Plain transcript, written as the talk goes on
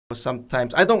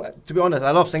Sometimes I don't. To be honest,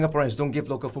 a lot of Singaporeans don't give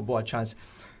local football a chance.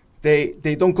 They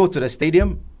don't go to the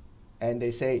stadium, and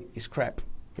they say it's crap.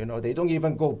 You know, they don't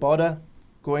even bother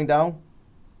going down,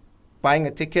 buying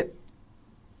a ticket,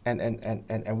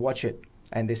 and watch it,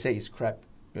 and they say it's crap.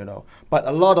 You know, but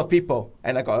a lot of people,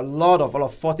 and I got a lot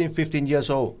of 14, 15 years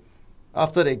old,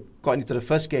 after they got into the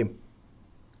first game,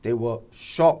 they were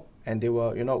shocked and they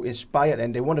were, you know, inspired,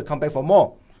 and they want to come back for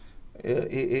more.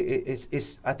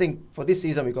 I think for this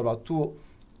season we got about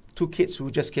two kids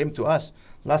who just came to us.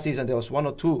 Last season there was one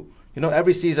or two. You know,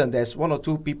 every season there's one or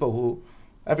two people who,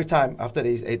 every time after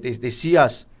they see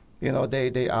us, you know,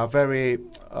 they are very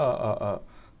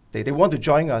they want to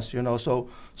join us. You know, so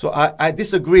I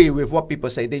disagree with what people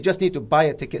say. They just need to buy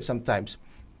a ticket sometimes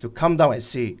to come down and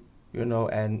see. You know,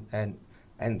 and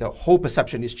the whole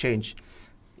perception is changed.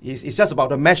 It's just about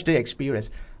the match day experience.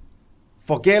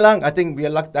 For Geylang, I think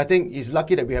I think it's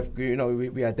lucky that we have, you know,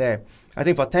 we are there. I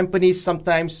think for Tampines,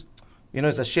 sometimes, you know,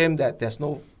 it's a shame that there's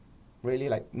no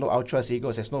Ultras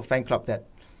Eagles. There's no fan club that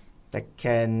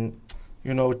can,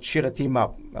 you know, cheer the team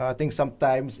up. I think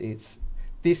sometimes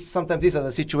these are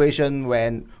the situation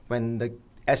when the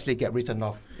S-League get written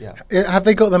off. Yeah. Have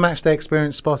they got the match day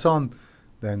experience spot on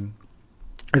then?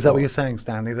 Is that what you're saying,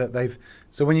 Stanley? That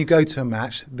so when you go to a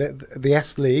match, the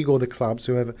S League or the clubs,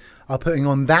 whoever, are putting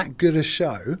on that good a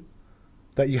show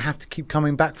that you have to keep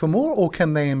coming back for more, or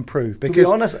can they improve? Because,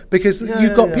 to be honest,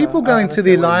 you've got people going to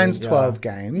the Lions 12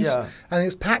 games, and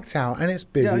it's packed out and it's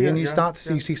busy, and you start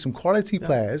to see some quality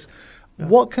players. Yeah.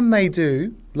 What can they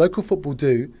do, local football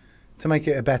do, to make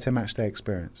it a better match day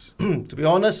experience? To be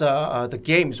honest, the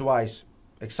games-wise,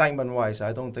 excitement-wise,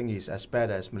 I don't think it's as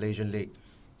bad as Malaysian League.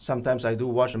 Sometimes I do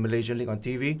watch the Malaysian League on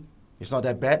TV. It's not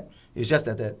that bad. It's just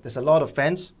that there's a lot of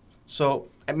fans. So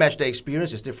a match day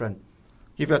experience is different.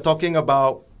 If you're talking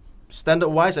about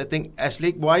standard-wise, I think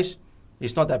S-League-wise,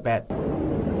 it's not that bad.